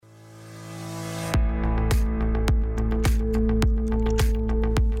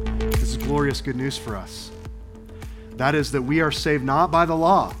glorious good news for us. That is that we are saved not by the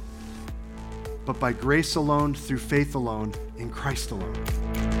law, but by grace alone, through faith alone, in Christ alone.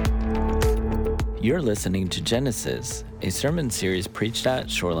 You're listening to Genesis, a sermon series preached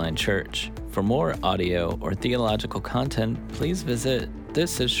at Shoreline Church. For more audio or theological content, please visit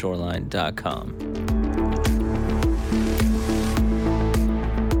thisisshoreline.com.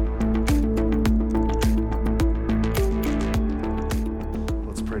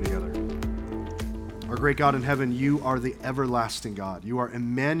 Let's pray together. Our great God in heaven, you are the everlasting God. You are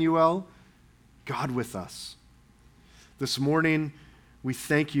Emmanuel, God with us. This morning, we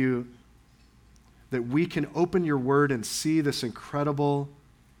thank you that we can open your word and see this incredible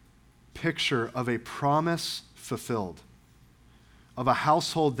picture of a promise fulfilled, of a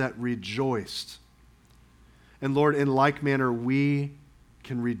household that rejoiced. And Lord, in like manner, we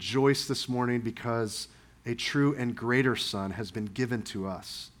can rejoice this morning because a true and greater Son has been given to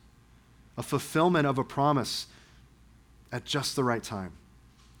us, a fulfillment of a promise at just the right time.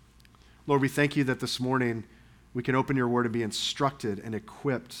 Lord, we thank you that this morning we can open your word and be instructed and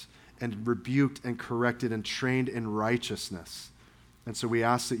equipped and rebuked and corrected and trained in righteousness. And so we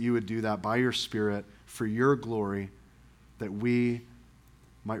ask that you would do that by your Spirit for your glory, that we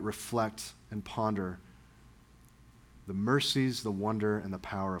might reflect and ponder the mercies, the wonder, and the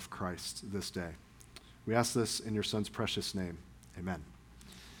power of Christ this day. We ask this in your Son's precious name. Amen.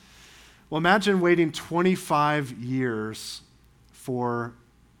 Well, imagine waiting 25 years for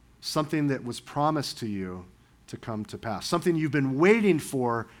something that was promised to you to come to pass. Something you've been waiting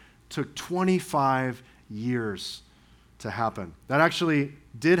for took 25 years to happen. That actually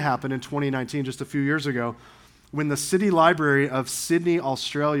did happen in 2019, just a few years ago, when the City Library of Sydney,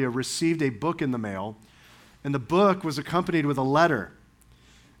 Australia, received a book in the mail, and the book was accompanied with a letter.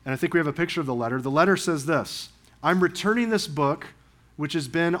 And I think we have a picture of the letter. The letter says this: "I'm returning this book, which has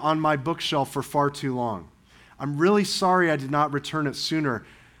been on my bookshelf for far too long. I'm really sorry I did not return it sooner.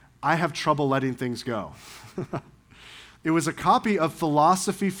 I have trouble letting things go." It was a copy of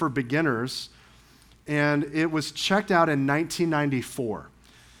Philosophy for Beginners, and it was checked out in 1994,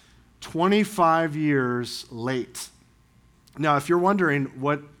 25 years late. Now, if you're wondering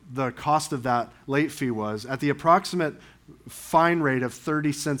what the cost of that late fee was, at the approximate fine rate of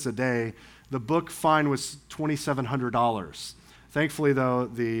 30 cents a day, the book fine was $2,700. Thankfully, though,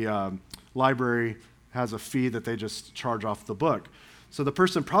 the library has a fee that they just charge off the book. So the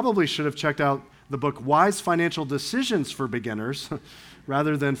person probably should have checked out the book Wise Financial Decisions for Beginners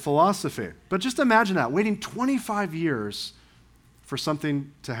rather than Philosophy. But just imagine that, waiting 25 years for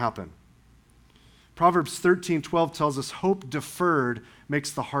something to happen. Proverbs 13:12 tells us, "Hope deferred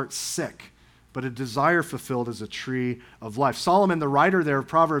makes the heart sick, but a desire fulfilled is a tree of life." Solomon, the writer there of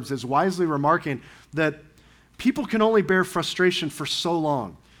Proverbs, is wisely remarking that people can only bear frustration for so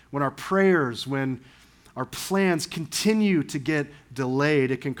long. When our prayers, when our plans continue to get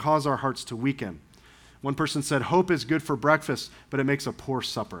delayed, it can cause our hearts to weaken. One person said, "Hope is good for breakfast, but it makes a poor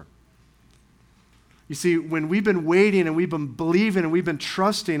supper." You see, when we've been waiting and we've been believing and we've been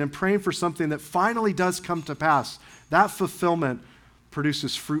trusting and praying for something that finally does come to pass, that fulfillment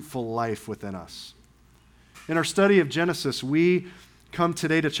produces fruitful life within us. In our study of Genesis, we come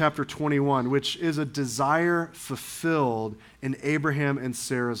today to chapter 21, which is a desire fulfilled in Abraham and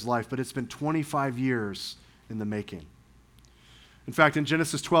Sarah's life, but it's been 25 years in the making. In fact, in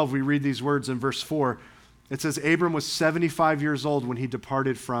Genesis 12, we read these words in verse 4. It says, Abram was 75 years old when he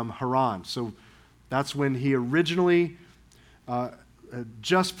departed from Haran. So that's when he originally,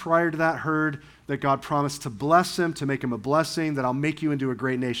 just prior to that, heard that God promised to bless him, to make him a blessing, that I'll make you into a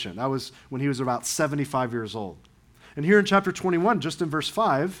great nation. That was when he was about 75 years old. And here in chapter 21, just in verse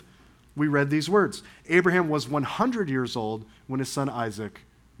 5, we read these words. Abraham was 100 years old when his son Isaac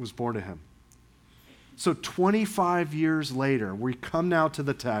was born to him. So 25 years later, we come now to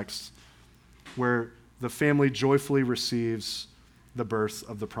the text where the family joyfully receives the birth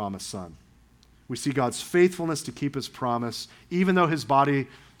of the promised son. We see God's faithfulness to keep his promise, even though his body,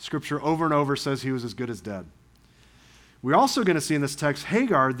 Scripture over and over says he was as good as dead. We're also going to see in this text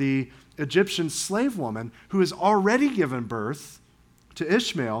Hagar, the Egyptian slave woman, who has already given birth to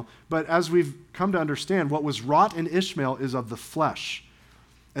Ishmael, but as we've come to understand, what was wrought in Ishmael is of the flesh.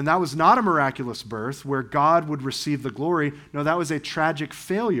 And that was not a miraculous birth where God would receive the glory. No, that was a tragic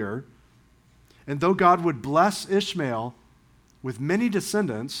failure. And though God would bless Ishmael with many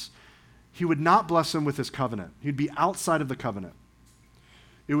descendants, he would not bless him with his covenant. He'd be outside of the covenant.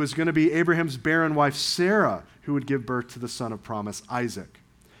 It was going to be Abraham's barren wife, Sarah, who would give birth to the son of promise, Isaac.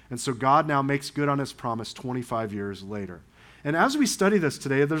 And so God now makes good on his promise 25 years later. And as we study this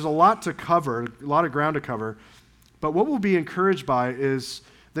today, there's a lot to cover, a lot of ground to cover. But what we'll be encouraged by is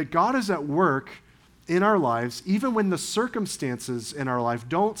that God is at work in our lives, even when the circumstances in our life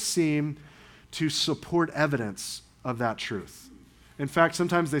don't seem to support evidence of that truth. In fact,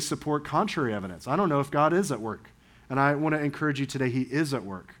 sometimes they support contrary evidence. I don't know if God is at work. And I want to encourage you today, he is at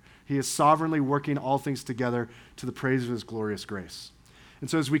work. He is sovereignly working all things together to the praise of his glorious grace. And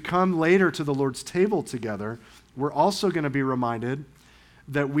so as we come later to the Lord's table together, we're also going to be reminded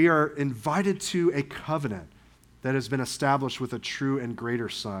that we are invited to a covenant that has been established with a true and greater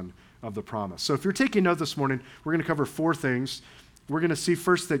Son of the promise. So if you're taking note this morning, we're going to cover 4 things. We're going to see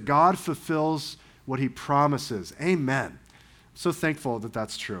first that God fulfills what he promises. Amen. I'm so thankful that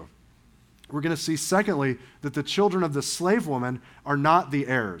that's true. We're going to see, secondly, that the children of the slave woman are not the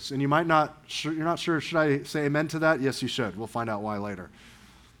heirs. And you're not sure, should I say amen to that? Yes, you should. We'll find out why later.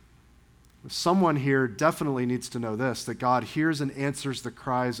 Someone here definitely needs to know this, that God hears and answers the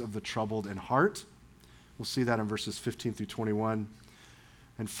cries of the troubled in heart. We'll see that in verses 15 through 21.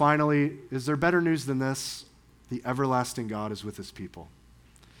 And finally, is there better news than this? The everlasting God is with his people.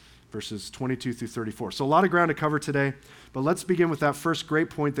 Verses 22 through 34. So a lot of ground to cover today, but let's begin with that first great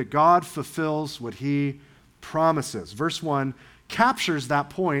point that God fulfills what he promises. Verse 1 captures that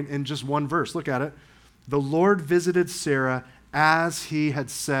point in just one verse. Look at it. The Lord visited Sarah as he had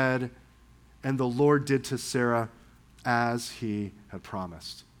said, and the Lord did to Sarah as he had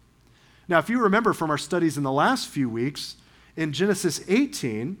promised. Now, if you remember from our studies in the last few weeks, in Genesis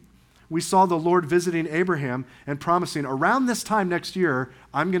 18, we saw the Lord visiting Abraham and promising, around this time next year,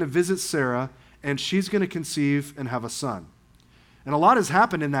 I'm going to visit Sarah, and she's going to conceive and have a son. And a lot has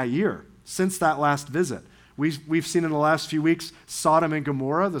happened in that year since that last visit. We've seen in the last few weeks, Sodom and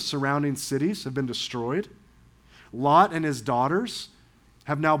Gomorrah, the surrounding cities, have been destroyed. Lot and his daughters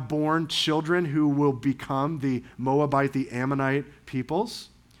have now borne children who will become the Moabite, the Ammonite peoples.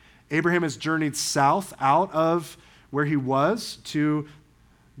 Abraham has journeyed south out of where he was to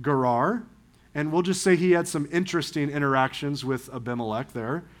Gerar, and we'll just say he had some interesting interactions with Abimelech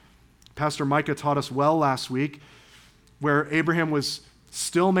there. Pastor Micah taught us well last week where Abraham was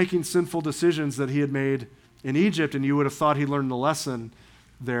still making sinful decisions that he had made in Egypt, and you would have thought he learned the lesson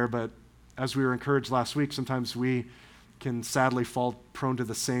there, but as we were encouraged last week, sometimes we can sadly fall prone to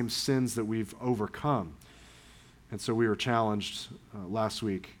the same sins that we've overcome. And so we were challenged last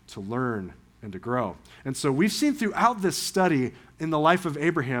week to learn and to grow. And so we've seen throughout this study in the life of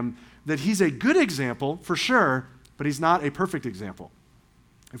Abraham that he's a good example for sure, but he's not a perfect example.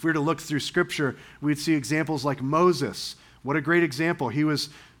 If we were to look through Scripture, we'd see examples like Moses. What a great example. He was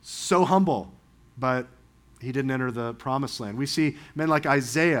so humble, but he didn't enter the promised land. We see men like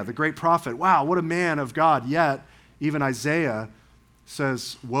Isaiah, the great prophet. Wow, what a man of God. Yet, even Isaiah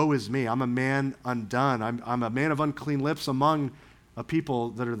says, woe is me. I'm a man undone. I'm a man of unclean lips among a people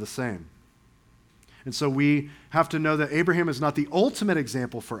that are the same. And so we have to know that Abraham is not the ultimate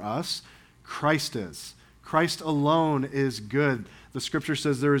example for us. Christ is. Christ alone is good. The Scripture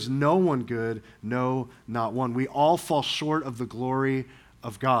says there is no one good, no, not one. We all fall short of the glory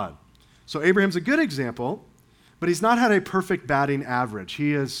of God. So Abraham's a good example, but he's not had a perfect batting average.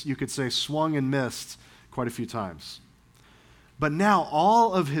 He is, you could say, swung and missed quite a few times. But now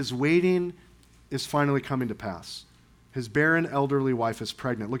all of his waiting is finally coming to pass. His barren elderly wife is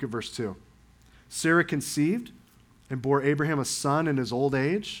pregnant. Look at verse 2. Sarah conceived and bore Abraham a son in his old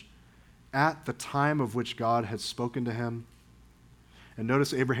age at the time of which God had spoken to him. And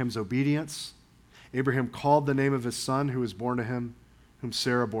notice Abraham's obedience. Abraham called the name of his son who was born to him, whom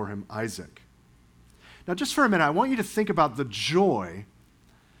Sarah bore him, Isaac. Now, just for a minute, I want you to think about the joy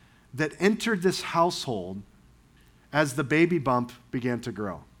that entered this household as the baby bump began to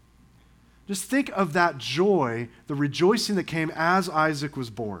grow. Just think of that joy, the rejoicing that came as Isaac was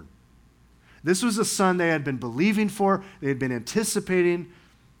born. This was a son they had been believing for, they had been anticipating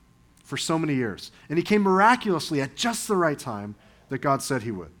for so many years. And he came miraculously at just the right time that God said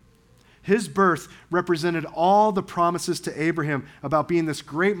he would. His birth represented all the promises to Abraham about being this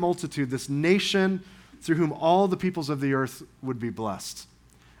great multitude, this nation through whom all the peoples of the earth would be blessed.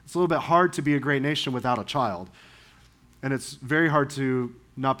 It's a little bit hard to be a great nation without a child. And it's very hard to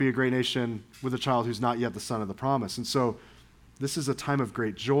not be a great nation with a child who's not yet the son of the promise. And so this is a time of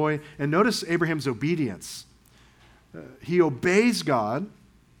great joy. And notice Abraham's obedience. He obeys God.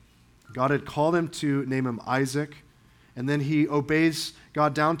 God had called him to name him Isaac. And then he obeys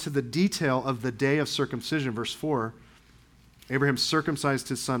God down to the detail of the day of circumcision. Verse 4, Abraham circumcised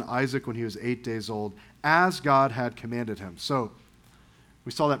his son Isaac when he was 8 days old, as God had commanded him. So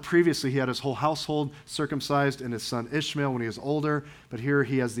we saw that previously he had his whole household circumcised and his son Ishmael when he was older. But here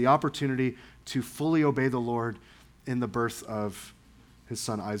he has the opportunity to fully obey the Lord in the birth of his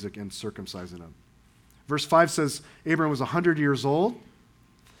son Isaac and circumcising him. Verse 5 says, Abraham was 100 years old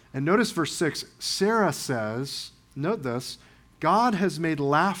And notice verse 6, Sarah says, note this, God has made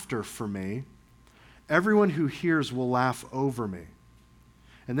laughter for me. Everyone who hears will laugh over me.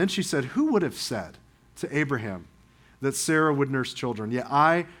 And then she said, who would have said to Abraham that Sarah would nurse children? Yet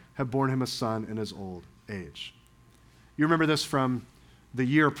I have borne him a son in his old age. You remember this from the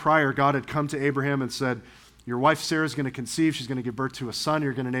year prior. God had come to Abraham and said, your wife Sarah is going to conceive. She's going to give birth to a son.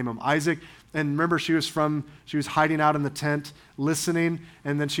 You're going to name him Isaac. And remember, she was hiding out in the tent listening.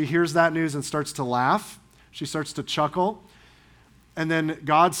 And then she hears that news and starts to laugh. She starts to chuckle. And then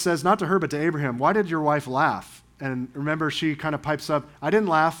God says, not to her, but to Abraham, why did your wife laugh? And remember, she kind of pipes up, I didn't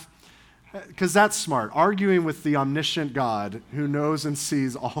laugh, because that's smart. Arguing with the omniscient God who knows and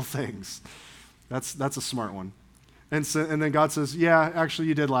sees all things. That's a smart one. And then God says, yeah, actually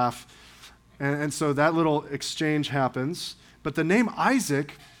you did laugh. And so that little exchange happens. But the name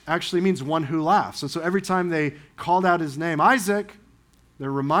Isaac actually means one who laughs. And so every time they called out his name, Isaac,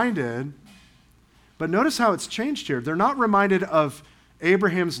 they're reminded. But notice how it's changed here. They're not reminded of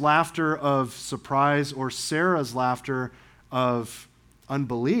Abraham's laughter of surprise or Sarah's laughter of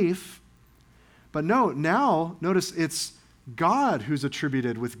unbelief. But no, now notice it's God who's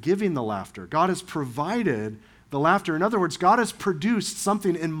attributed with giving the laughter. God has provided the laughter. In other words, God has produced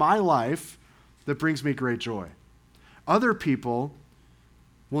something in my life that brings me great joy. Other people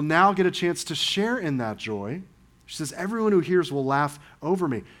will now get a chance to share in that joy. She says, everyone who hears will laugh over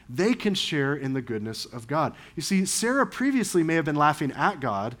me. They can share in the goodness of God. You see, Sarah previously may have been laughing at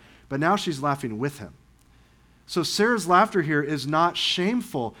God, but now she's laughing with him. So Sarah's laughter here is not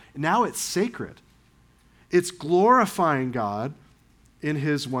shameful. Now it's sacred. It's glorifying God in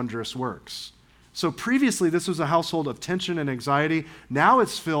his wondrous works. So previously, this was a household of tension and anxiety. Now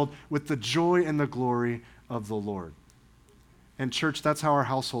it's filled with the joy and the glory of the Lord. And church, that's how our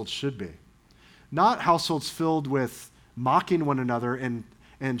households should be. Not households filled with mocking one another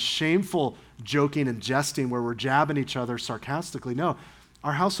and shameful joking and jesting where we're jabbing each other sarcastically. No,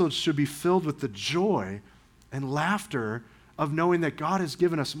 our households should be filled with the joy and laughter of knowing that God has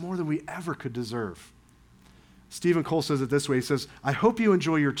given us more than we ever could deserve. Stephen Cole says it this way. He says, I hope you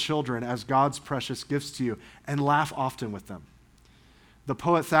enjoy your children as God's precious gifts to you and laugh often with them. The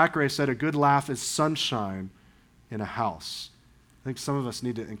poet Thackeray said, a good laugh is sunshine in a house. I think some of us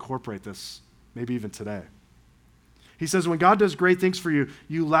need to incorporate this, maybe even today. He says, when God does great things for you,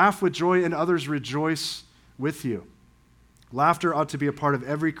 you laugh with joy and others rejoice with you. Laughter ought to be a part of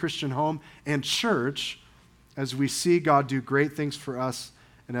every Christian home and church as we see God do great things for us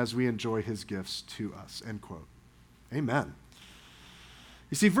and as we enjoy his gifts to us, end quote. Amen.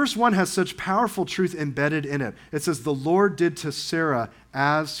 You see, verse 1 has such powerful truth embedded in it. It says, the Lord did to Sarah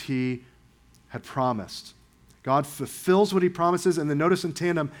as he had promised. God fulfills what he promises, and then notice in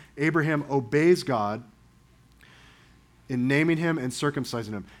tandem, Abraham obeys God in naming him and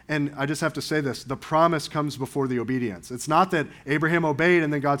circumcising him. And I just have to say this, the promise comes before the obedience. It's not that Abraham obeyed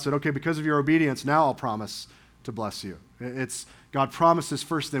and then God said, okay, because of your obedience, now I'll promise to bless you. It's God promises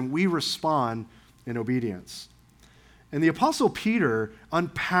first, then we respond in obedience. And the Apostle Peter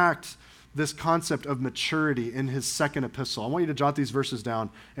unpacked this concept of maturity in his second epistle. I want you to jot these verses down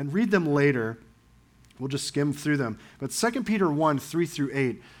and read them later. We'll just skim through them. But 2 Peter 1, 3 through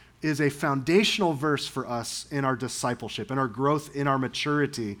 8 is a foundational verse for us in our discipleship, in our growth, in our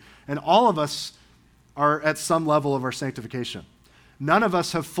maturity. And all of us are at some level of our sanctification. None of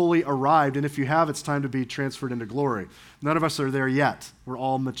us have fully arrived, and if you have, it's time to be transferred into glory. None of us are there yet. We're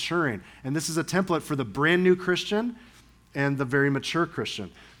all maturing. And this is a template for the brand new Christian and the very mature Christian.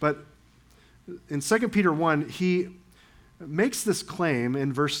 But in 2 Peter 1, he makes this claim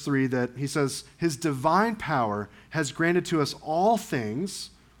in verse 3 that he says, his divine power has granted to us all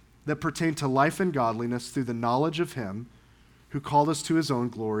things that pertain to life and godliness through the knowledge of him who called us to his own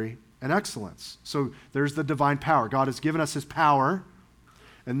glory and excellence. So there's the divine power. God has given us his power.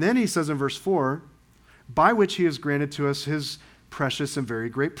 And then he says in verse 4, by which he has granted to us his precious and very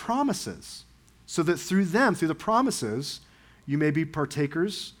great promises, so that through them, through the promises, you may be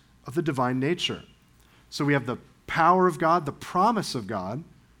partakers of the divine nature. So we have the power of God, the promise of God.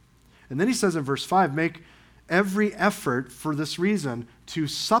 And then he says in verse 5, make every effort for this reason to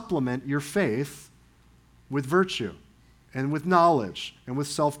supplement your faith with virtue and with knowledge and with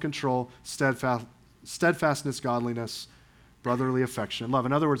self-control, steadfastness, godliness, brotherly affection, love.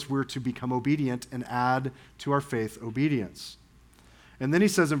 In other words, we're to become obedient and add to our faith obedience. And then he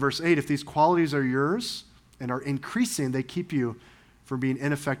says in verse 8, if these qualities are yours and are increasing, they keep you from being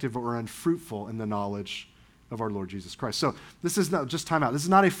ineffective or unfruitful in the knowledge of our Lord Jesus Christ. So this is not just time out. This is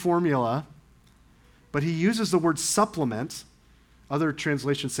not a formula, but he uses the word supplement. Other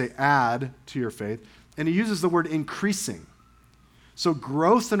translations say add to your faith. And he uses the word increasing. So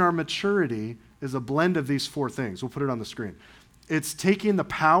growth in our maturity is a blend of these four things. We'll put it on the screen. It's taking the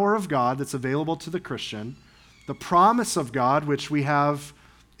power of God that's available to the Christian, the promise of God, which we have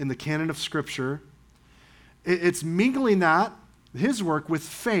in the canon of Scripture. It's mingling that, his work, with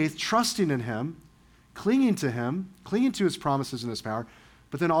faith, trusting in him, clinging to his promises and his power,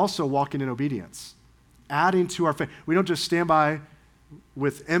 but then also walking in obedience, adding to our faith. We don't just stand by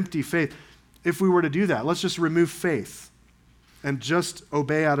with empty faith. If we were to do that, let's just remove faith and just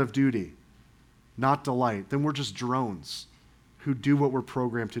obey out of duty, not delight, then we're just drones who do what we're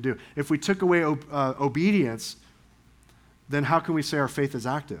programmed to do. If we took away obedience, then how can we say our faith is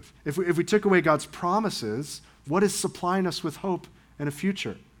active? If we took away God's promises, what is supplying us with hope and a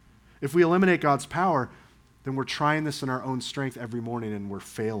future? If we eliminate God's power, then we're trying this in our own strength every morning and we're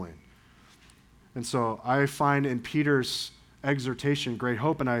failing. And so I find in Peter's exhortation great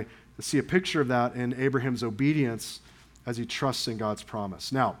hope, and I see a picture of that in Abraham's obedience as he trusts in God's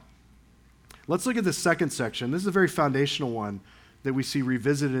promise. Now, let's look at the second section. This is a very foundational one that we see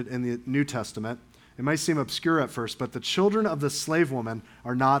revisited in the New Testament. It might seem obscure at first, but the children of the slave woman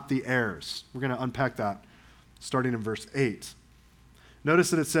are not the heirs. We're going to unpack that starting in verse 8. Notice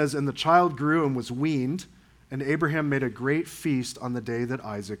that it says, "And the child grew and was weaned, and Abraham made a great feast on the day that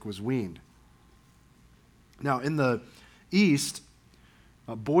Isaac was weaned." Now, in the East,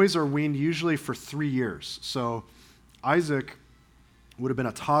 boys are weaned usually for 3 years. So Isaac would have been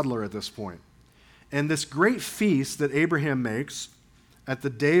a toddler at this point. And this great feast that Abraham makes at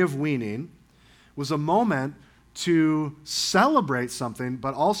the day of weaning was a moment to celebrate something,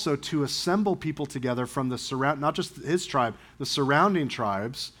 but also to assemble people together from the not just his tribe, the surrounding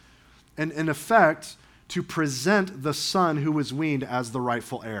tribes, and in effect, to present the son who was weaned as the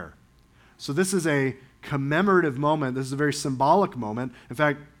rightful heir. So this is a commemorative moment. This is a very symbolic moment. In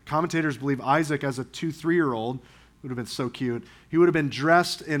fact, commentators believe Isaac, as a 2-3-year-old, would have been so cute. He would have been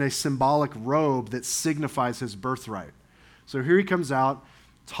dressed in a symbolic robe that signifies his birthright. So here he comes out,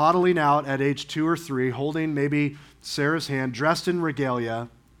 toddling out at age 2 or 3, holding maybe Sarah's hand, dressed in regalia.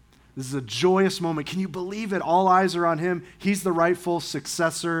 This is a joyous moment. Can you believe it? All eyes are on him. He's the rightful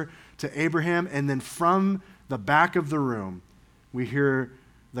successor to Abraham. And then from the back of the room, we hear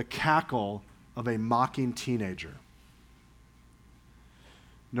the cackle of a mocking teenager.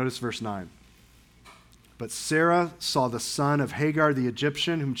 Notice verse 9. "But Sarah saw the son of Hagar the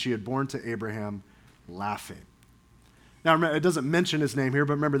Egyptian, whom she had borne to Abraham, laughing." Now, remember, it doesn't mention his name here,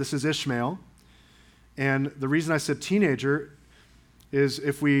 but remember, this is Ishmael. And the reason I said teenager is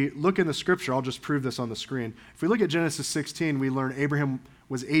if we look in the scripture, I'll just prove this on the screen. If we look at Genesis 16, we learn Abraham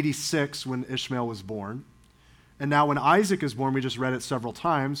was 86 when Ishmael was born. And now when Isaac is born, we just read it several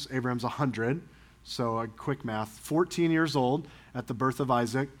times, Abraham's 100. So a quick math, 14 years old at the birth of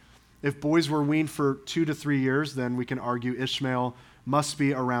Isaac. If boys were weaned for 2 to 3 years, then we can argue Ishmael must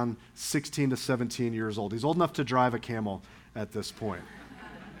be around 16 to 17 years old. He's old enough to drive a camel at this point.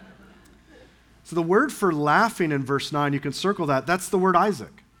 So the word for laughing in verse 9, you can circle that. That's the word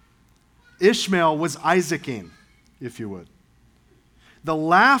Isaac. Ishmael was Isaacing, if you would. The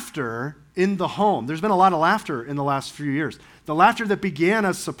laughter in the home, there's been a lot of laughter in the last few years. The laughter that began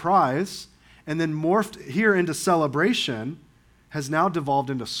as surprise and then morphed here into celebration has now devolved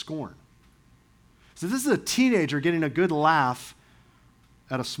into scorn. So this is a teenager getting a good laugh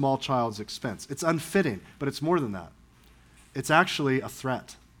at a small child's expense. It's unfitting, but it's more than that. It's actually a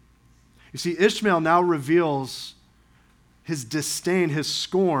threat. You see, Ishmael now reveals his disdain, his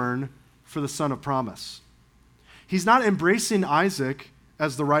scorn for the son of promise. He's not embracing Isaac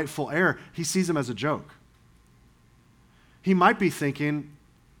as the rightful heir. He sees him as a joke. He might be thinking,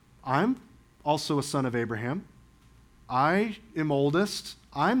 I'm also a son of Abraham. I am oldest.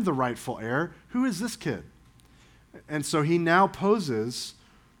 I'm the rightful heir. Who is this kid? And so he now poses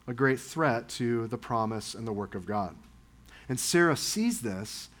a great threat to the promise and the work of God. And Sarah sees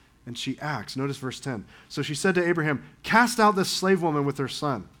this and she acts. Notice verse 10. "So she said to Abraham, 'Cast out this slave woman with her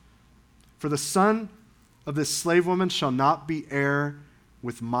son, for the son of this slave woman shall not be heir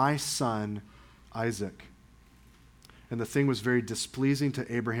with my son Isaac.' And the thing was very displeasing to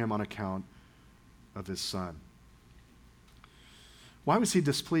Abraham on account of his son." Why was he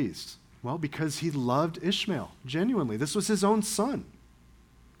displeased? Well, because he loved Ishmael, genuinely. This was his own son.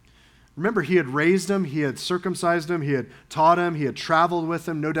 Remember, he had raised him, he had circumcised him, he had taught him, he had traveled with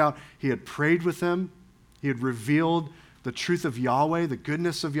him. No doubt he had prayed with him. He had revealed the truth of Yahweh, the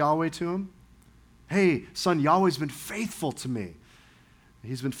goodness of Yahweh to him. Hey, son, Yahweh's been faithful to me.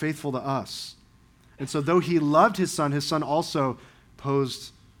 He's been faithful to us. And so though he loved his son also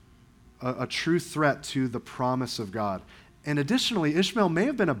posed a true threat to the promise of God. And additionally, Ishmael may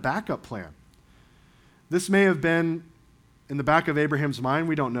have been a backup plan. This may have been in the back of Abraham's mind,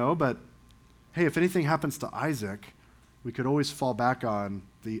 we don't know, but hey, if anything happens to Isaac, we could always fall back on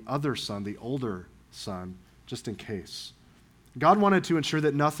the other son, the older son, just in case. God wanted to ensure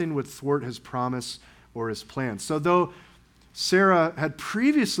that nothing would thwart his promise or his plan. So though Sarah had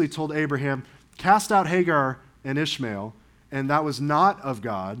previously told Abraham, cast out Hagar and Ishmael, and that was not of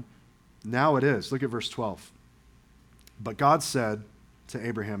God, now it is. Look at verse 12. But God said to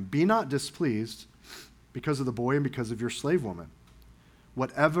Abraham, be not displeased because of the boy and because of your slave woman.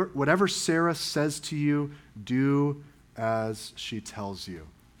 Whatever Sarah says to you, do as she tells you.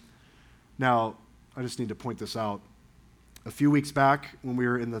 Now, I just need to point this out. A few weeks back, when we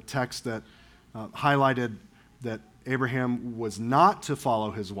were in the text that highlighted that Abraham was not to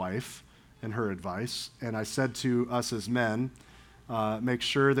follow his wife and her advice, and I said to us as men, make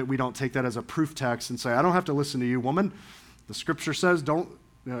sure that we don't take that as a proof text and say, I don't have to listen to you, woman. The scripture says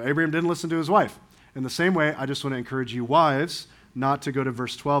Abraham didn't listen to his wife. In the same way, I just want to encourage you wives not to go to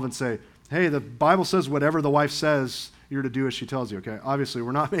verse 12 and say, hey, the Bible says whatever the wife says, you're to do as she tells you, okay? Obviously,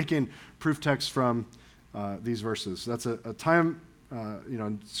 we're not making proof texts from these verses. That's a time,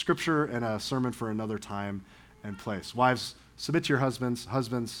 scripture and a sermon for another time and place. Wives, submit to your husbands.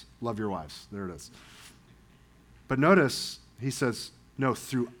 Husbands, love your wives. There it is. But notice, he says, no,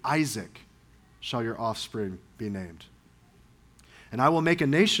 through Isaac shall your offspring be named. And I will make a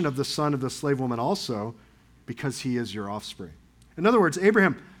nation of the son of the slave woman also, because he is your offspring. In other words,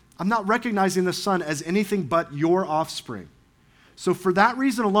 Abraham, I'm not recognizing this son as anything but your offspring. So for that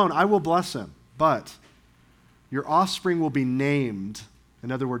reason alone, I will bless him. But your offspring will be named,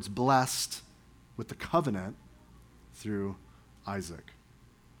 in other words, blessed with the covenant through Isaac.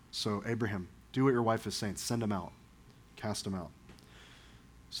 So Abraham, do what your wife is saying. Send him out. Cast him out.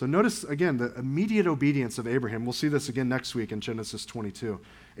 So notice, again, the immediate obedience of Abraham. We'll see this again next week in Genesis 22.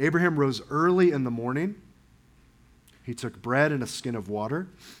 Abraham rose early in the morning. He took bread and a skin of water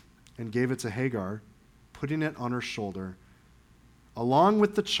and gave it to Hagar, putting it on her shoulder, along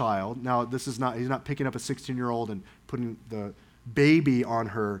with the child. Now, he's not picking up a 16-year-old and putting the baby on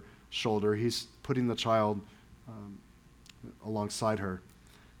her shoulder. He's putting the child alongside her,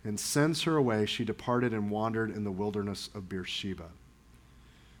 and sends her away. She departed and wandered in the wilderness of Beersheba.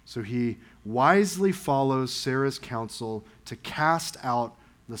 So he wisely follows Sarah's counsel to cast out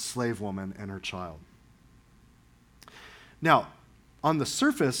the slave woman and her child. Now, on the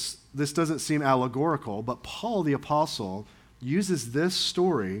surface, this doesn't seem allegorical, but Paul the apostle uses this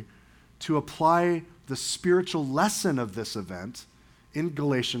story to apply the spiritual lesson of this event in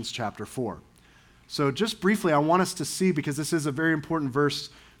Galatians chapter 4. So just briefly, I want us to see, because this is a very important verse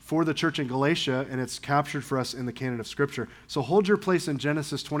for the church in Galatia, and it's captured for us in the canon of Scripture. So hold your place in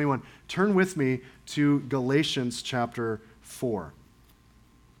Genesis 21. Turn with me to Galatians chapter 4.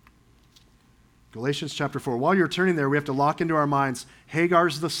 Galatians chapter 4. While you're turning there, we have to lock into our minds,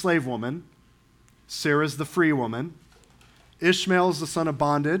 Hagar's the slave woman, Sarah's the free woman, Ishmael is the son of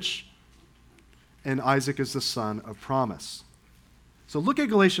bondage, and Isaac is the son of promise. So look at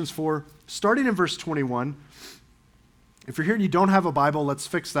Galatians 4, starting in verse 21. If you're here and you don't have a Bible, let's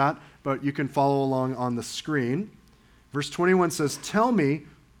fix that, but you can follow along on the screen. Verse 21 says, tell me,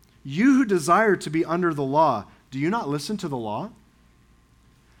 you who desire to be under the law, do you not listen to the law?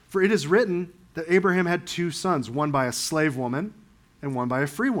 For it is written that Abraham had two sons, one by a slave woman and one by a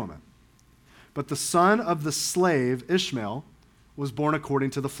free woman. But the son of the slave, Ishmael, was born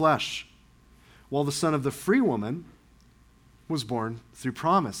according to the flesh, while the son of the free woman was born through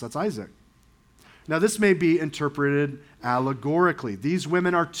promise. That's Isaac. Now, this may be interpreted allegorically. These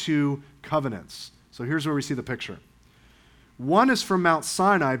women are two covenants. So here's where we see the picture. One is from Mount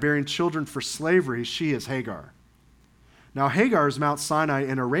Sinai, bearing children for slavery. She is Hagar. Now, Hagar is Mount Sinai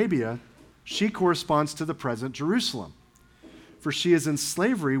in Arabia. She corresponds to the present Jerusalem, for she is in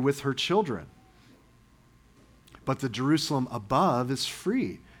slavery with her children. But the Jerusalem above is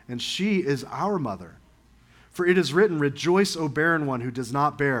free, and she is our mother. For it is written, rejoice, O barren one who does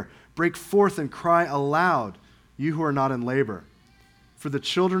not bear. Break forth and cry aloud, you who are not in labor. For the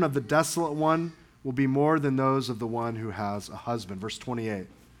children of the desolate one will be more than those of the one who has a husband. Verse 28.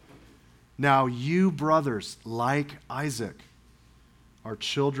 Now you, brothers, like Isaac, are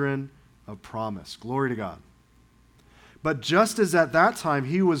children of promise. Glory to God. But just as at that time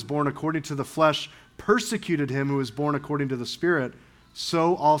he who was born according to the flesh persecuted him who was born according to the Spirit,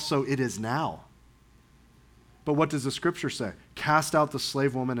 so also it is now. But what does the Scripture say? Cast out the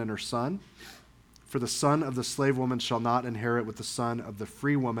slave woman and her son, for the son of the slave woman shall not inherit with the son of the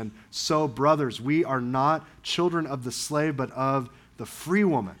free woman. So, brothers, we are not children of the slave, but of the free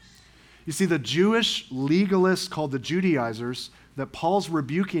woman. You see, the Jewish legalists called the Judaizers that Paul's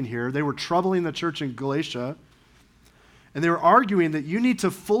rebuking here, they were troubling the church in Galatia, And they were arguing that you need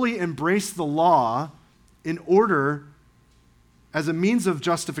to fully embrace the law in order as a means of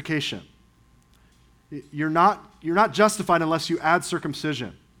justification. You're not justified unless you add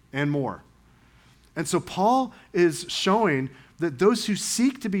circumcision and more. And so Paul is showing that those who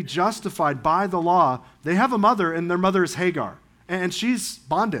seek to be justified by the law, they have a mother, and their mother is Hagar. And she's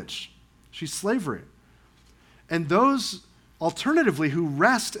bondage. She's slavery. And those, alternatively, who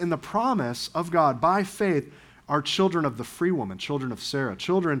rest in the promise of God by faith are children of the free woman, children of Sarah,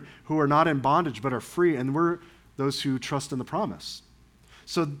 children who are not in bondage but are free, and we're those who trust in the promise.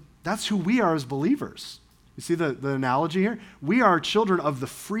 So that's who we are as believers. You see the analogy here? We are children of the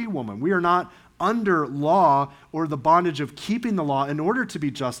free woman. We are not under law or the bondage of keeping the law in order to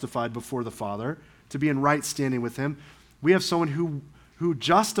be justified before the Father, to be in right standing with him. We have someone who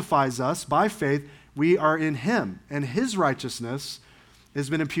justifies us by faith. We are in him, and his righteousness has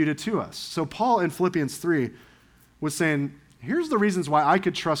been imputed to us. So Paul in Philippians 3 was saying, here's the reasons why I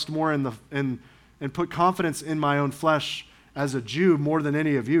could trust more and put confidence in my own flesh as a Jew more than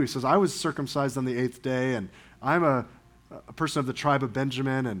any of you. He says, I was circumcised on the 8th day, and I'm a person of the tribe of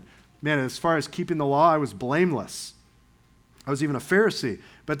Benjamin, and man, as far as keeping the law, I was blameless. I was even a Pharisee.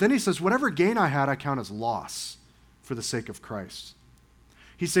 But then he says, whatever gain I had, I count as loss for the sake of Christ.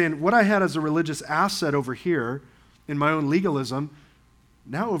 He's saying, what I had as a religious asset over here in my own legalism,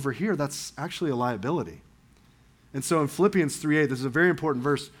 now over here, that's actually a liability. And so in Philippians 3:8, this is a very important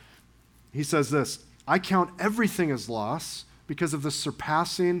verse. He says this, I count everything as loss because of the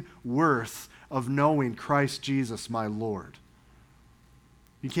surpassing worth of knowing Christ Jesus, my Lord.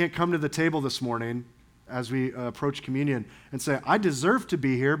 You can't come to the table this morning as we approach communion and say, I deserve to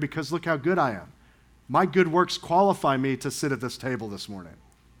be here because look how good I am. My good works qualify me to sit at this table this morning.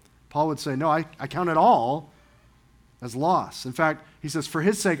 Paul would say, no, I count it all as loss. In fact, he says, for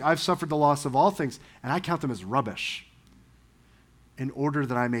his sake, I've suffered the loss of all things, and I count them as rubbish in order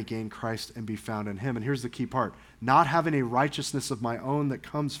that I may gain Christ and be found in him. And here's the key part, not having a righteousness of my own that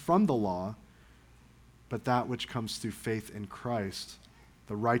comes from the law, but that which comes through faith in Christ,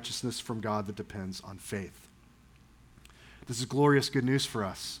 the righteousness from God that depends on faith. This is glorious good news for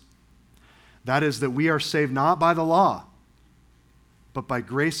us. That is that we are saved not by the law, but by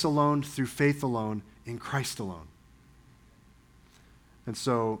grace alone, through faith alone, in Christ alone. And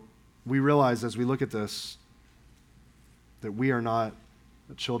so we realize as we look at this that we are not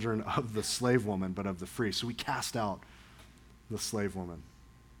children of the slave woman, but of the free. So we cast out the slave woman.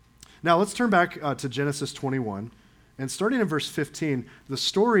 Now let's turn back to Genesis 21. And starting in verse 15, the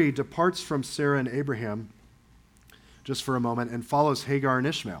story departs from Sarah and Abraham just for a moment and follows Hagar and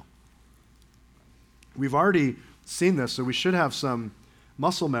Ishmael. We've already seen this, so we should have some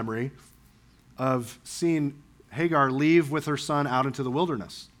muscle memory of seeing Hagar leave with her son out into the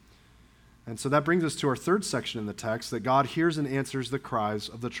wilderness. And so that brings us to our third section in the text, that God hears and answers the cries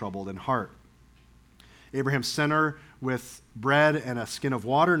of the troubled in heart. Abraham sent her with bread and a skin of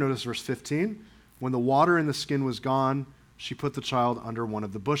water. Notice verse 15. When the water in the skin was gone, she put the child under one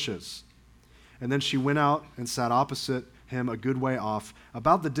of the bushes. And then she went out and sat opposite him a good way off,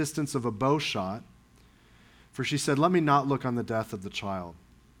 about the distance of a bow shot. For she said, let me not look on the death of the child.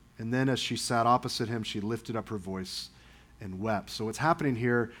 And then as she sat opposite him, she lifted up her voice and wept. So what's happening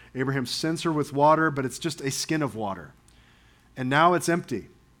here, Abraham sends her with water, but it's just a skin of water. And now it's empty.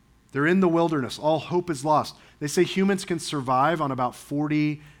 They're in the wilderness. All hope is lost. They say humans can survive on about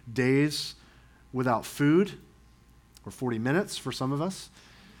 40 days without food, or 40 minutes for some of us.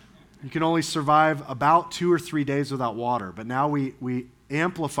 You can only survive about 2 or 3 days without water. But now we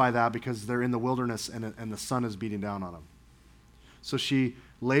amplify that because they're in the wilderness and the sun is beating down on them. So she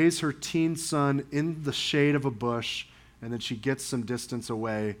lays her teen son in the shade of a bush, and then she gets some distance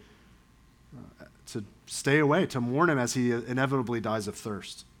away to stay away, to mourn him as he inevitably dies of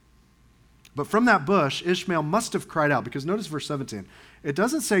thirst. But from that bush, Ishmael must have cried out, because notice verse 17. It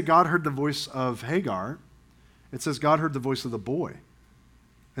doesn't say God heard the voice of Hagar. It says God heard the voice of the boy.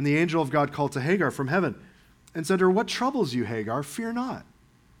 And the angel of God called to Hagar from heaven and said to her, what troubles you, Hagar? Fear not.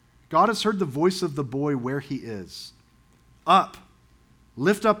 God has heard the voice of the boy where he is. Up,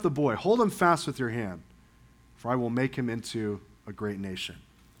 lift up the boy, hold him fast with your hand, for I will make him into a great nation.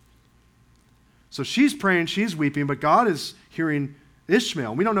 So she's praying, she's weeping, but God is hearing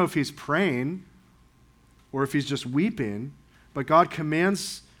Ishmael. We don't know if he's praying or if he's just weeping, but God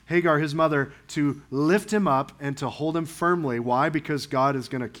commands Hagar, his mother, to lift him up and to hold him firmly. Why? Because God is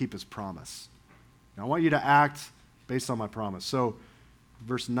going to keep his promise. Now, I want you to act based on my promise. So,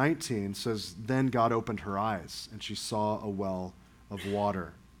 verse 19 says, then God opened her eyes, and she saw a well of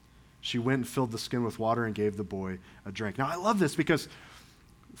water. She went and filled the skin with water and gave the boy a drink. Now, I love this because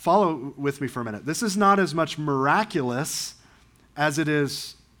follow with me for a minute. This is not as much miraculous as it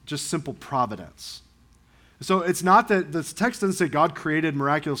is just simple providence. So it's not that this text doesn't say God created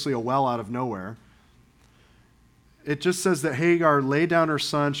miraculously a well out of nowhere. It just says that Hagar laid down her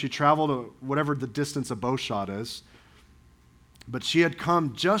son. She traveled whatever the distance a bow shot is, but she had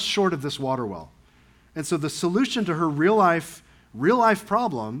come just short of this water well. And so the solution to her real life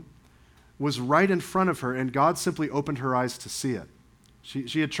problem was right in front of her, and God simply opened her eyes to see it.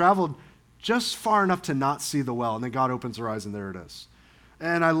 She had traveled just far enough to not see the well, and then God opens her eyes, and there it is.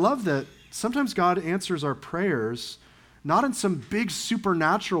 And I love that sometimes God answers our prayers not in some big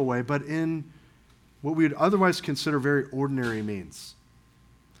supernatural way, but in what we would otherwise consider very ordinary means.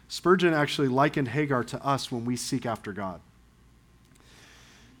 Spurgeon actually likened Hagar to us when we seek after God.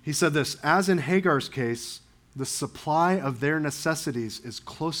 He said this, as in Hagar's case, the supply of their necessities is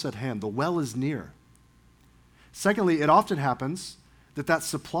close at hand. The well is near. Secondly, it often happens that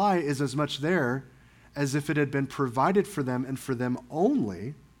supply is as much there as if it had been provided for them and for them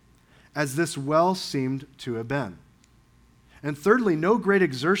only, as this well seemed to have been. And thirdly, no great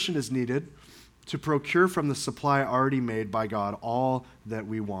exertion is needed to procure from the supply already made by God all that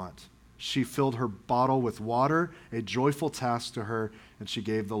we want. She filled her bottle with water, a joyful task to her, and she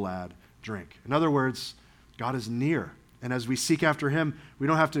gave the lad drink. In other words, God is near. And as we seek after him, we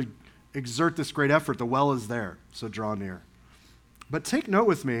don't have to exert this great effort. The well is there, so draw near. But take note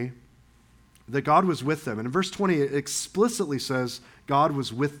with me that God was with them. And in verse 20, it explicitly says God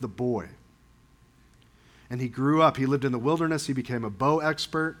was with the boy. And he grew up. He lived in the wilderness. He became a bow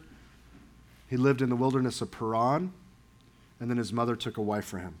expert. He lived in the wilderness of Paran. And then his mother took a wife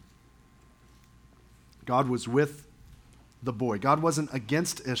for him. God was with the boy. God wasn't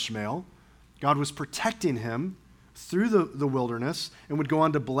against Ishmael. God was protecting him through the wilderness and would go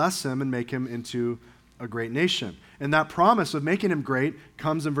on to bless him and make him into a great nation. And that promise of making him great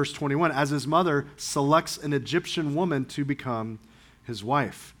comes in verse 21, as his mother selects an Egyptian woman to become his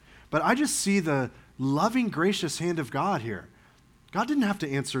wife. But I just see the loving, gracious hand of God here. God didn't have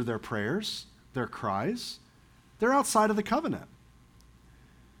to answer their prayers, their cries. They're outside of the covenant.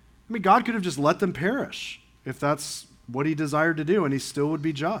 I mean, God could have just let them perish if that's what he desired to do, and he still would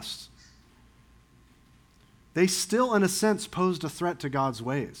be just. They still, in a sense, posed a threat to God's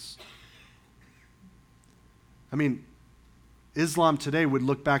ways. I mean, Islam today would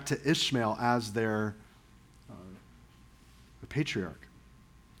look back to Ishmael as their patriarch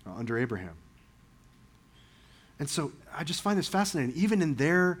under Abraham. And so I just find this fascinating. Even in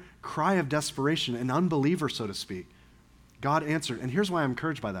their cry of desperation, an unbeliever, so to speak, God answered. And here's why I'm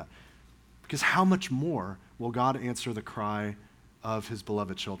encouraged by that. Because how much more will God answer the cry of his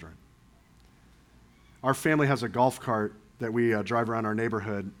beloved children? Our family has a golf cart that we drive around our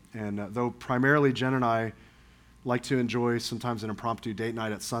neighborhood. And though primarily Jen and I like to enjoy sometimes an impromptu date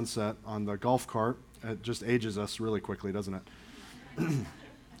night at sunset on the golf cart, it just ages us really quickly, doesn't it?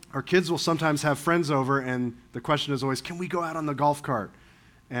 Our kids will sometimes have friends over, and the question is always, can we go out on the golf cart?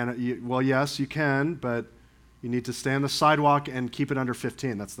 And, well, yes, you can, but you need to stay on the sidewalk and keep it under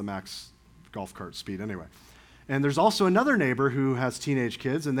 15. That's the max golf cart speed anyway. And there's also another neighbor who has teenage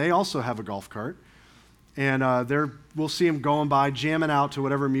kids, and they also have a golf cart. And we'll see them going by, jamming out to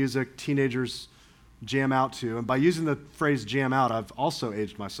whatever music teenagers jam out to. And by using the phrase jam out, I've also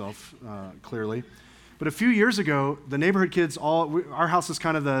aged myself, clearly. But a few years ago, the neighborhood kids our house is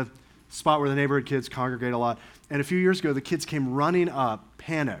kind of the spot where the neighborhood kids congregate a lot. And a few years ago, the kids came running up,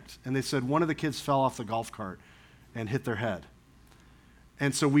 panicked. And they said one of the kids fell off the golf cart and hit their head.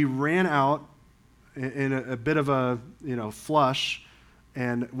 And so we ran out in a bit of a flush.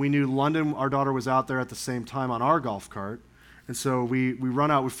 And we knew London, our daughter, was out there at the same time on our golf cart. And so we run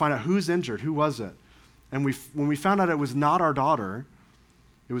out, we find out who's injured, who was it? And when we found out it was not our daughter,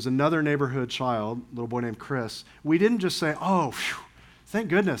 it was another neighborhood child, little boy named Chris, we didn't just say, oh, phew, thank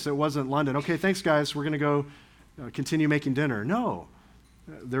goodness it wasn't London. Okay, thanks, guys. We're going to go continue making dinner. No,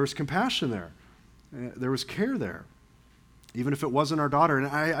 there was compassion there. There was care there, even if it wasn't our daughter. And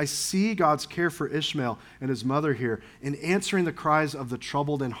I see God's care for Ishmael and his mother here in answering the cries of the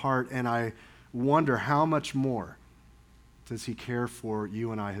troubled in heart, and I wonder how much more does he care for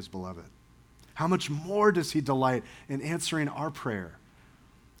you and I, his beloved? How much more does he delight in answering our prayer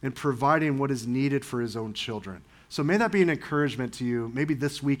and providing what is needed for his own children? So may that be an encouragement to you, maybe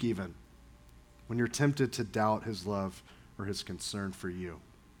this week even, when you're tempted to doubt his love or his concern for you.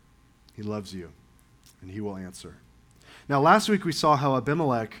 He loves you, and he will answer. Now, last week we saw how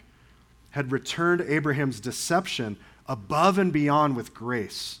Abimelech had returned Abraham's deception above and beyond with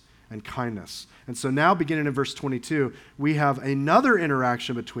grace and kindness. And so now, beginning in verse 22, we have another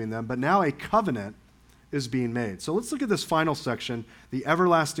interaction between them, but now a covenant is being made. So let's look at this final section. The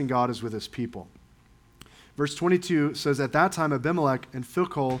everlasting God is with his people. Verse 22 says, at that time Abimelech and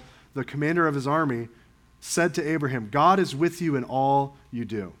Phicol, the commander of his army, said to Abraham, God is with you in all you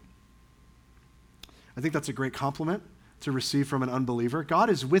do. I think that's a great compliment to receive from an unbeliever. God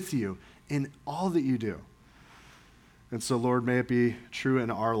is with you in all that you do. And so, Lord, may it be true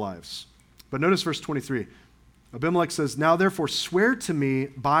in our lives. But notice verse 23. Abimelech says, now therefore swear to me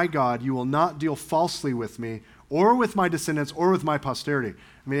by God, you will not deal falsely with me or with my descendants or with my posterity.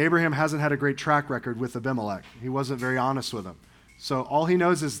 I mean, Abraham hasn't had a great track record with Abimelech. He wasn't very honest with him. So all he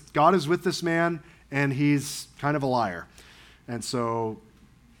knows is God is with this man and he's kind of a liar. And so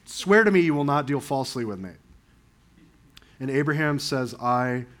swear to me you will not deal falsely with me. And Abraham says,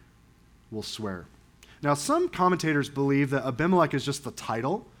 I will swear. Now, some commentators believe that Abimelech is just the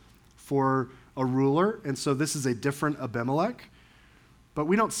title for a ruler, and so this is a different Abimelech. But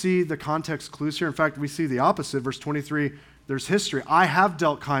we don't see the context clues here. In fact, we see the opposite. Verse 23, there's history. I have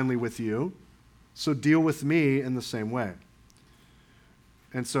dealt kindly with you, so deal with me in the same way.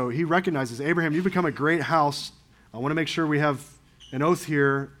 And so he recognizes, Abraham, you become a great house. I want to make sure we have an oath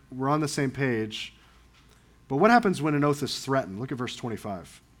here. We're on the same page. But what happens when an oath is threatened? Look at verse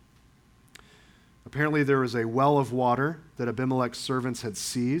 25. Apparently there was a well of water that Abimelech's servants had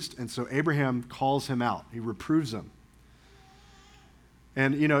seized, and so Abraham calls him out. He reproves him.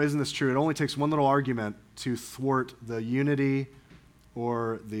 And, isn't this true? It only takes one little argument to thwart the unity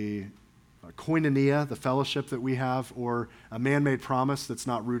or the koinonia, the fellowship that we have, or a man-made promise that's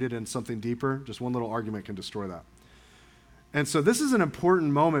not rooted in something deeper. Just one little argument can destroy that. And so this is an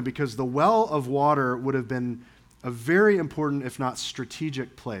important moment because the well of water would have been a very important, if not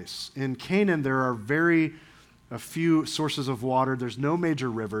strategic place. In Canaan, there are a few sources of water. There's no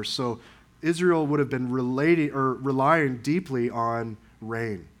major rivers, so Israel would have been relying deeply on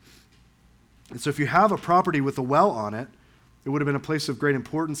rain. And so if you have a property with a well on it, it would have been a place of great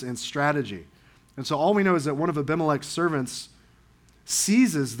importance and strategy. And so all we know is that one of Abimelech's servants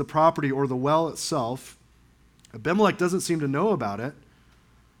seizes the property or the well itself. Abimelech doesn't seem to know about it.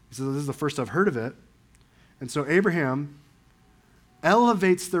 He says, this is the first I've heard of it. And so Abraham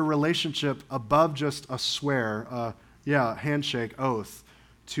elevates their relationship above just a swear, handshake, oath,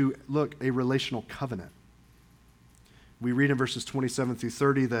 to, a relational covenant. We read in verses 27 through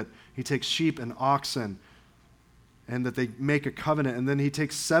 30 that he takes sheep and oxen and that they make a covenant, and then he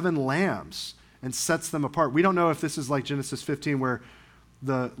takes 7 lambs and sets them apart. We don't know if this is like Genesis 15 where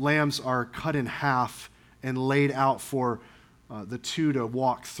the lambs are cut in half and laid out for the two to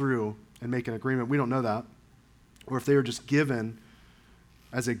walk through and make an agreement. We don't know that. Or if they were just given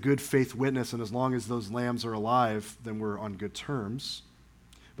as a good faith witness, and as long as those lambs are alive, then we're on good terms.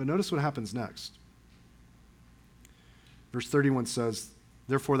 But notice what happens next. Verse 31 says,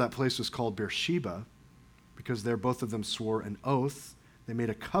 therefore that place was called Beersheba, because there both of them swore an oath. They made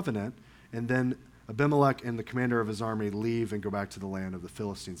a covenant, and then Abimelech and the commander of his army leave and go back to the land of the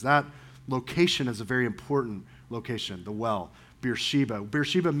Philistines. That location is a very important location, the well, Beersheba.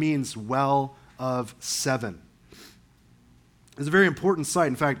 Beersheba means well of 7. It's a very important site.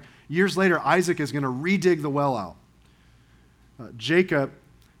 In fact, years later, Isaac is going to redig the well out. Jacob,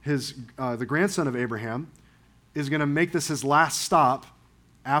 the grandson of Abraham, is going to make this his last stop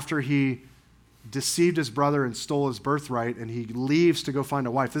after he deceived his brother and stole his birthright, and he leaves to go find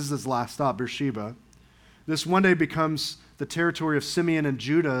a wife. This is his last stop, Beersheba. This one day becomes the territory of Simeon and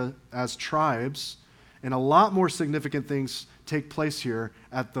Judah as tribes, and a lot more significant things take place here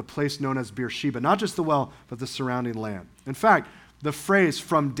at the place known as Beersheba. Not just the well, but the surrounding land. In fact, the phrase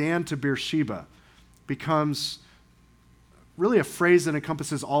from Dan to Beersheba becomes really a phrase that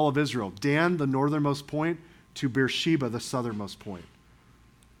encompasses all of Israel. Dan, the northernmost point, to Beersheba, the southernmost point.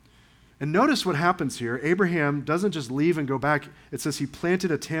 And notice what happens here. Abraham doesn't just leave and go back. It says he planted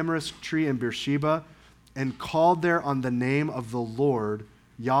a tamarisk tree in Beersheba and called there on the name of the Lord,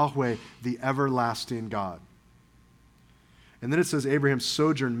 Yahweh, the everlasting God. And then it says Abraham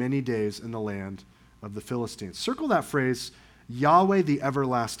sojourned many days in the land of the Philistines. Circle that phrase, Yahweh, the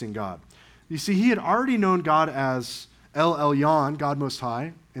everlasting God. You see, he had already known God as El Elyon, God Most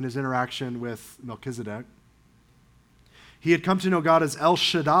High, in his interaction with Melchizedek. He had come to know God as El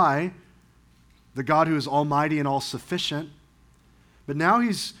Shaddai, the God who is almighty and all-sufficient. But now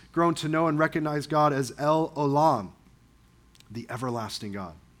he's grown to know and recognize God as El Olam, the everlasting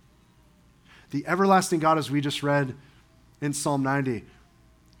God. The everlasting God, as we just read in Psalm 90,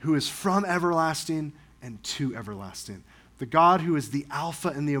 who is from everlasting and to everlasting. The God who is the Alpha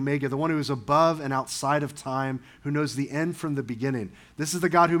and the Omega, the one who is above and outside of time, who knows the end from the beginning. This is the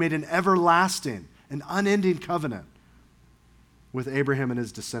God who made an everlasting, an unending covenant with Abraham and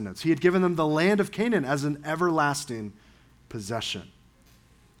his descendants. He had given them the land of Canaan as an everlasting possession.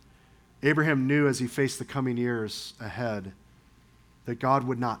 Abraham knew as he faced the coming years ahead that God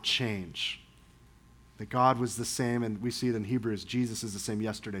would not change, that God was the same, and we see it in Hebrews, Jesus is the same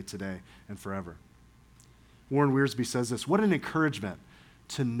yesterday, today, and forever. Warren Wiersbe says this, what an encouragement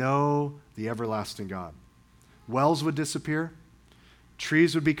to know the everlasting God. Wells would disappear,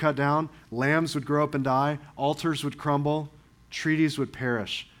 trees would be cut down, lambs would grow up and die, altars would crumble, treaties would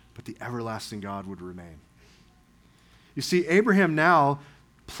perish, but the everlasting God would remain. You see, Abraham now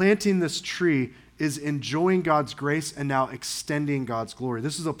planting this tree is enjoying God's grace and now extending God's glory.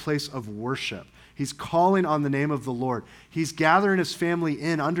 This is a place of worship. He's calling on the name of the Lord. He's gathering his family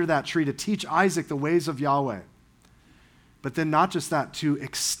in under that tree to teach Isaac the ways of Yahweh. But then not just that, to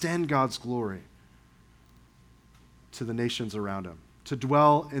extend God's glory to the nations around him, to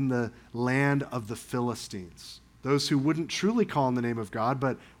dwell in the land of the Philistines, those who wouldn't truly call on the name of God,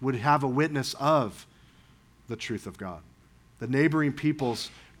 but would have a witness of the truth of God. The neighboring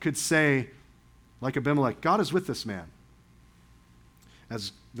peoples could say, like Abimelech, God is with this man,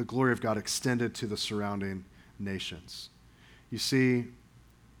 as the glory of God extended to the surrounding nations. You see,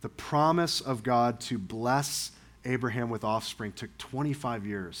 the promise of God to bless Abraham with offspring took 25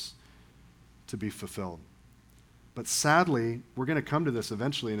 years to be fulfilled. But sadly, we're going to come to this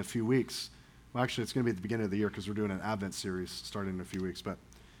eventually in a few weeks. Well, actually, it's going to be at the beginning of the year because we're doing an Advent series starting in a few weeks. But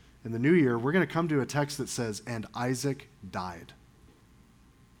in the new year, we're going to come to a text that says, and Isaac died.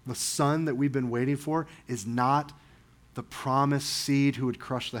 The son that we've been waiting for is not the promised seed who would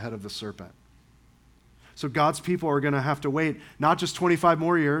crush the head of the serpent. So God's people are going to have to wait not just 25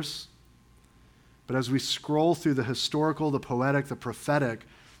 more years, but as we scroll through the historical, the poetic, the prophetic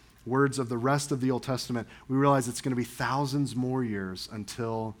words of the rest of the Old Testament, we realize it's going to be thousands more years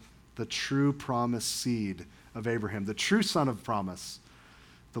until the true promised seed of Abraham, the true son of promise,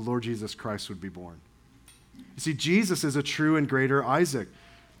 the Lord Jesus Christ, would be born. You see, Jesus is a true and greater Isaac.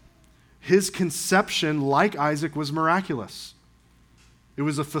 His conception, like Isaac, was miraculous. It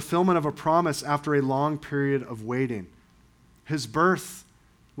was a fulfillment of a promise after a long period of waiting. His birth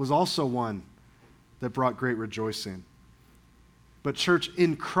was also one that brought great rejoicing. But church,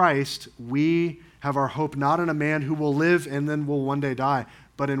 in Christ, we have our hope not in a man who will live and then will one day die,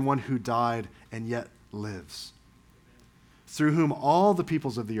 but in one who died and yet lives, through whom all the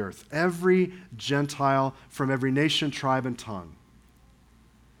peoples of the earth, every Gentile from every nation, tribe, and tongue,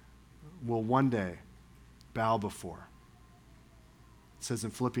 will one day bow before. It says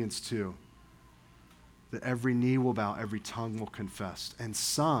in Philippians 2 that every knee will bow, every tongue will confess. And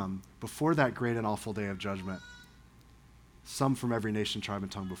some, before that great and awful day of judgment, some from every nation, tribe,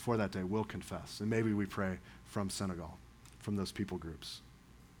 and tongue before that day will confess. And maybe we pray from Senegal, from those people groups.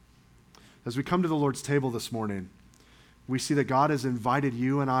 As we come to the Lord's table this morning, we see that God has invited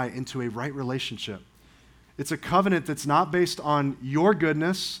you and I into a right relationship. It's a covenant that's not based on your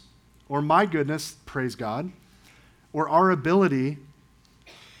goodness or my goodness, praise God, or our ability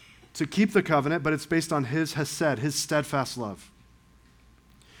to keep the covenant, but it's based on his hesed, his steadfast love.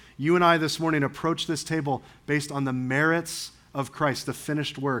 You and I this morning approach this table based on the merits of Christ, the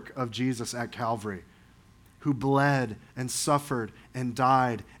finished work of Jesus at Calvary, who bled and suffered and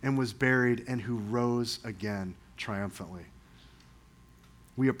died and was buried and who rose again triumphantly.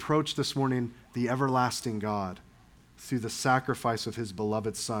 We approach this morning the everlasting God through the sacrifice of his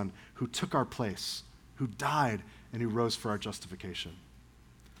beloved Son, who took our place, who died, and who rose for our justification.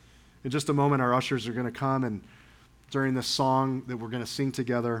 In just a moment, our ushers are going to come, and during this song that we're going to sing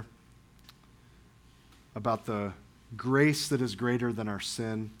together about the grace that is greater than our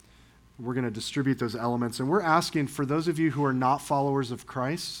sin, we're going to distribute those elements. And we're asking for those of you who are not followers of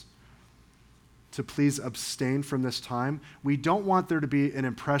Christ to please abstain from this time. We don't want there to be an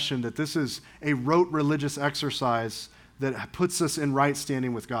impression that this is a rote religious exercise that puts us in right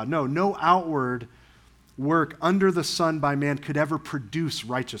standing with God. No outward work under the sun by man could ever produce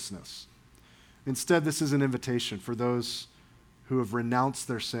righteousness. Instead, this is an invitation for those who have renounced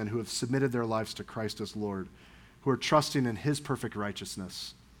their sin, who have submitted their lives to Christ as Lord, who are trusting in his perfect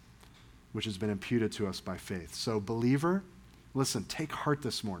righteousness, which has been imputed to us by faith. So, believer, listen, take heart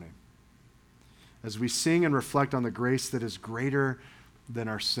this morning as we sing and reflect on the grace that is greater than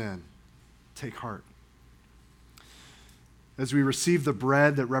our sin. Take heart. As we receive the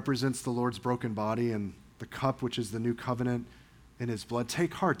bread that represents the Lord's broken body and the cup, which is the new covenant in his blood,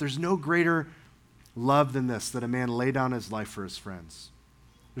 take heart. There's no greater love than this, that a man lay down his life for his friends.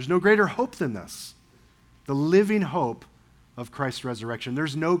 There's no greater hope than this, the living hope of Christ's resurrection.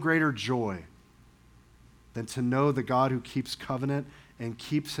 There's no greater joy than to know the God who keeps covenant and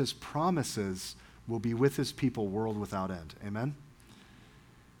keeps his promises will be with his people, world without end. Amen?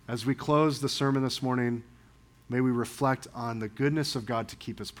 As we close the sermon this morning, may we reflect on the goodness of God to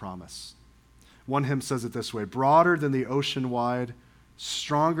keep his promise. One hymn says it this way: broader than the ocean wide,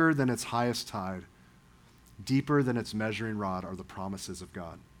 stronger than its highest tide, deeper than its measuring rod are the promises of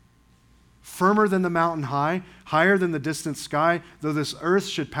God. Firmer than the mountain high, higher than the distant sky, though this earth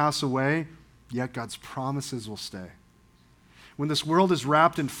should pass away, yet God's promises will stay. When this world is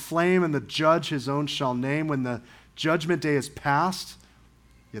wrapped in flame and the judge his own shall name, when the judgment day is past,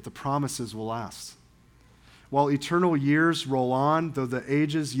 yet the promises will last. While eternal years roll on, though the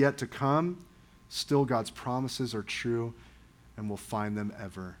ages yet to come, still God's promises are true and we'll find them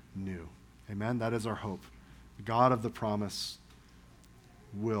ever new. Amen? That is our hope. The God of the promise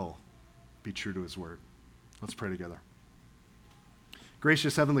will be true to his word. Let's pray together.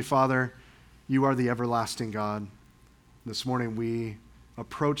 Gracious Heavenly Father, you are the everlasting God. This morning we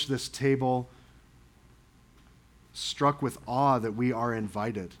approach this table struck with awe that we are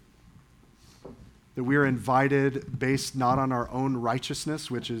invited. That we are invited based not on our own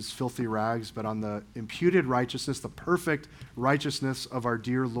righteousness, which is filthy rags, but on the imputed righteousness, the perfect righteousness of our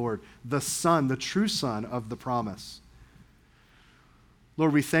dear Lord, the Son, the true Son of the promise.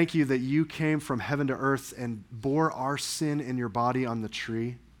 Lord, we thank you that you came from heaven to earth and bore our sin in your body on the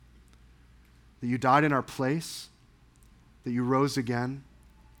tree, that you died in our place, that you rose again.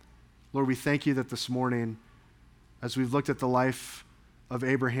 Lord, we thank you that this morning, as we've looked at the life of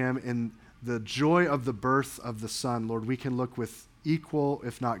Abraham and the joy of the birth of the Son, Lord, we can look with equal,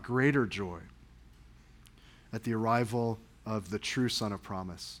 if not greater joy at the arrival of the true Son of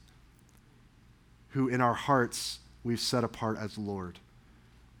promise, who in our hearts we've set apart as Lord.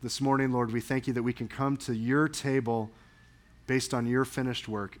 This morning, Lord, we thank you that we can come to your table based on your finished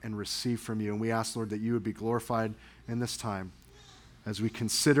work and receive from you. And we ask, Lord, that you would be glorified in this time as we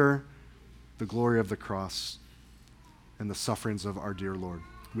consider the glory of the cross and the sufferings of our dear Lord.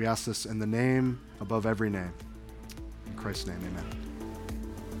 We ask this in the name above every name. In Christ's name, amen.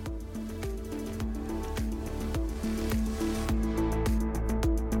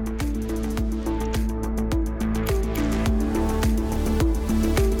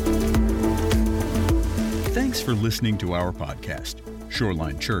 Thanks for listening to our podcast.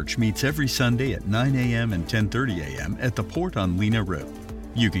 Shoreline Church meets every Sunday at 9 a.m. and 10:30 a.m. at the Port on Lena Road.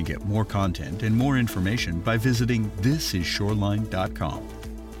 You can get more content and more information by visiting thisisshoreline.com.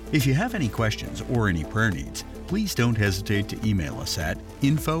 If you have any questions or any prayer needs, please don't hesitate to email us at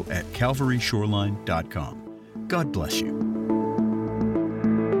info@calvaryshoreline.com. God bless you.